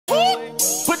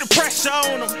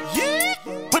pressure on them. Yeah.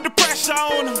 Put the pressure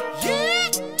on them. Yeah.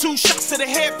 2 shots to the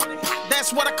head.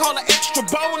 That's what I call an extra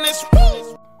bonus.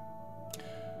 Woo.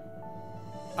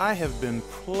 I have been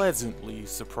pleasantly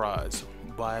surprised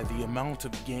by the amount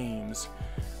of games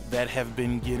that have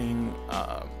been getting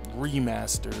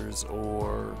remasters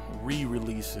or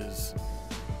re-releases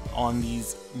on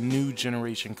these new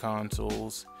generation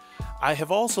consoles. I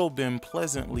have also been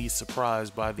pleasantly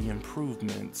surprised by the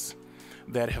improvements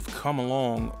that have come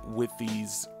along with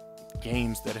these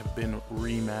games that have been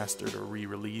remastered or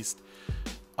re-released.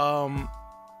 I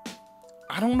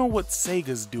don't know what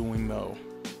Sega's doing though.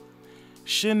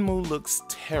 Shenmue looks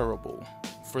terrible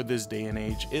for this day and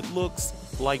age. It looks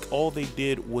like all they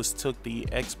did was took the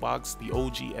Xbox, the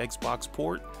OG Xbox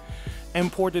port,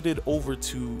 and ported it over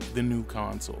to the new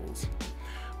consoles.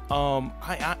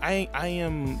 I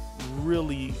am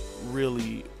really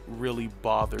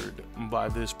bothered by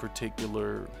this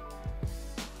particular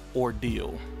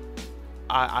ordeal.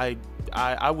 I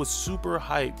was super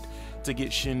hyped to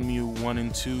get Shenmue 1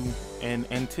 and 2 and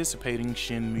anticipating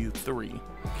Shenmue 3.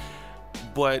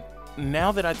 But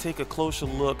now that I take a closer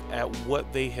look at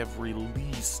what they have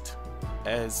released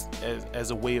as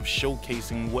a way of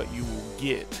showcasing what you will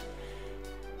get,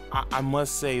 I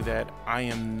must say that I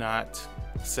am not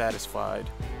satisfied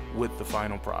with the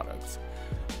final products.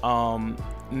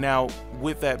 Now,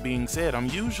 with that being said, I'm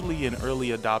usually an early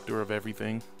adopter of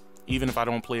everything. Even if I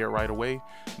don't play it right away,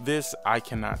 this I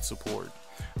cannot support.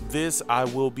 This I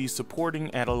will be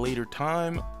supporting at a later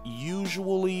time,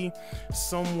 usually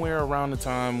somewhere around the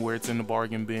time where it's in the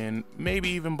bargain bin. Maybe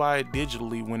even buy it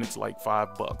digitally when it's like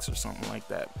 $5 or something like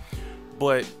that.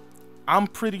 But I'm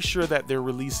pretty sure that they're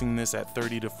releasing this at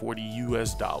 $30 to $40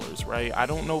 US, right? I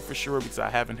don't know for sure because I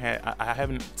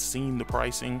haven't seen the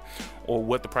pricing or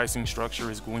what the pricing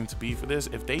structure is going to be for this.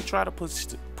 If they try to push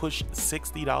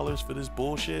 $60 for this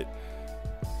bullshit,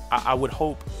 I would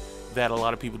hope that a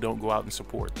lot of people don't go out and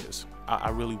support this. I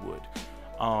really would.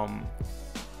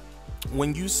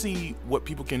 When you see what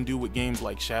people can do with games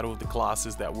like Shadow of the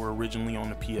Colossus that were originally on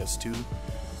the PS2,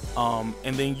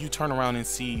 and then you turn around and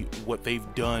see what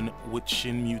they've done with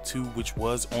Shenmue 2, which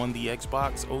was on the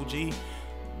Xbox OG,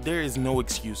 there is no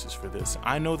excuses for this.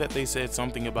 I know that they said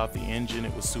something about the engine.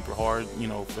 It was super hard, you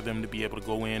know, for them to be able to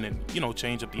go in and, you know,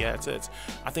 change up the assets.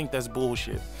 I think that's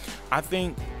bullshit. I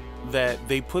think that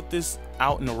they put this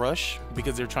out in a rush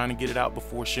because they're trying to get it out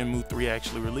before Shenmue 3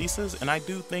 actually releases, and I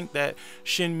do think that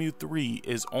Shenmue 3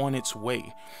 is on its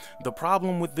way. The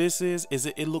problem with this is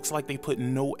it looks like they put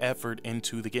no effort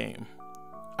into the game.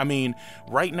 I mean,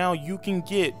 right now you can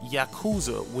get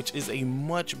Yakuza, which is a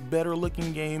much better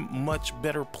looking game, much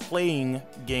better playing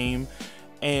game,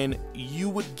 and you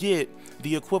would get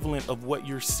the equivalent of what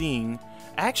you're seeing.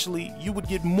 Actually, you would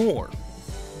get more.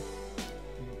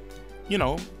 You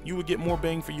know, you would get more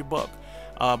bang for your buck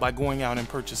by going out and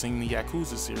purchasing the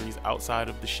Yakuza series outside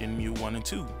of the Shenmue 1 and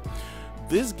 2.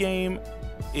 This game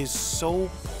is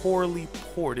so poorly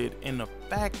ported, and the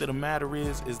fact of the matter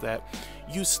is that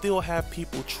you still have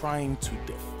people trying to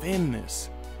defend this.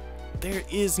 There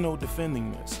is no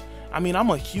defending this. I mean, I'm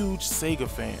a huge Sega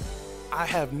fan. I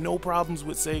have no problems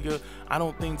with Sega. I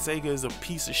don't think Sega is a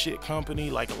piece of shit company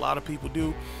like a lot of people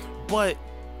do, but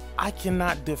I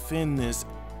cannot defend this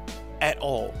at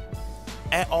all.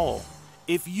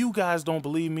 If you guys don't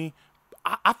believe me,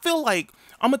 I feel like,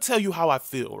 I'm gonna tell you how I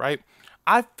feel, right?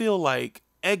 I feel like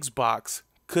Xbox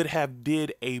could have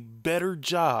did a better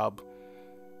job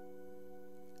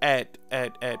at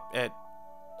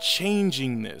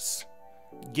changing this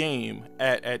game,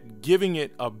 at giving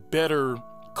it a better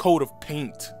coat of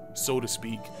paint, so to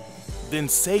speak, than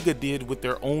Sega did with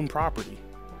their own property.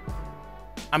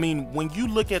 I mean, when you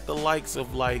look at the likes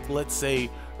of, like, let's say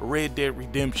Red Dead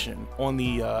Redemption on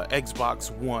the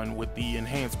Xbox One with the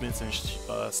enhancements and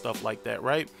stuff like that,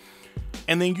 right?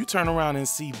 And then you turn around and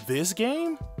see this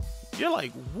game, you're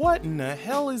like, what in the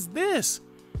hell is this?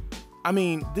 I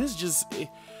mean, this just,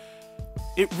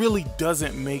 it really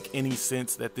doesn't make any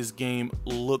sense that this game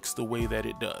looks the way that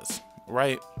it does,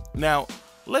 right? Now,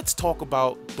 let's talk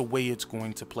about the way it's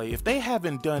going to play. If they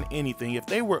haven't done anything, if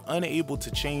they were unable to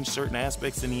change certain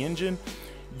aspects in the engine,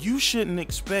 you shouldn't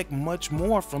expect much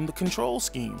more from the control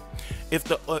scheme. If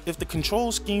the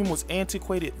control scheme was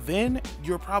antiquated then,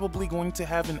 you're probably going to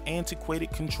have an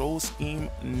antiquated control scheme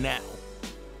now.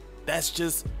 That's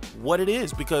just what it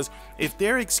is, because if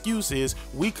their excuse is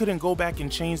we couldn't go back and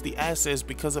change the assets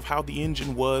because of how the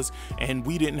engine was and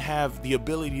we didn't have the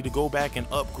ability to go back and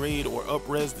upgrade or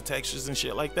up-res the textures and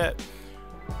shit like that,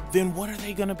 then what are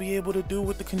they going to be able to do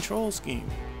with the control scheme?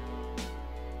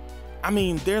 I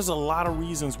mean, there's a lot of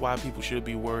reasons why people should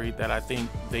be worried that I think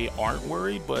they aren't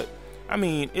worried, but I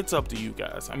mean, it's up to you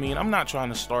guys. I mean, I'm not trying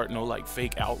to start no like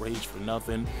fake outrage for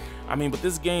nothing. I mean, but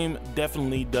this game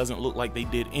definitely doesn't look like they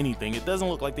did anything. It doesn't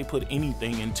look like they put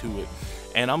anything into it.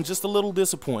 And I'm just a little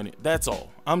disappointed. That's all.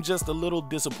 I'm just a little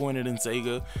disappointed in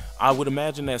Sega. I would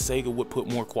imagine that Sega would put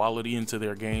more quality into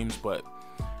their games, but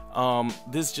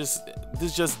this just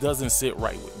doesn't sit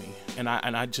right with me. And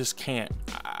I just can't.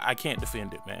 I can't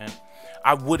defend it, man.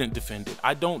 I wouldn't defend it.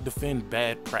 I don't defend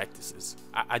bad practices.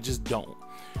 I just don't.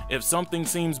 If something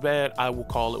seems bad, I will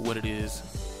call it what it is,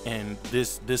 and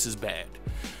this is bad.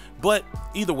 But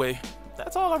either way,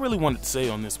 that's all I really wanted to say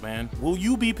on this, man. Will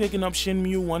you be picking up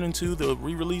Shenmue 1 and 2, the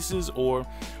re-releases, or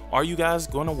are you guys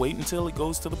going to wait until it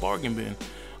goes to the bargain bin?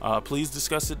 Please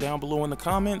discuss it down below in the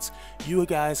comments. You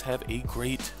guys have a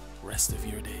great rest of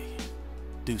your day.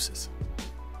 Deuces.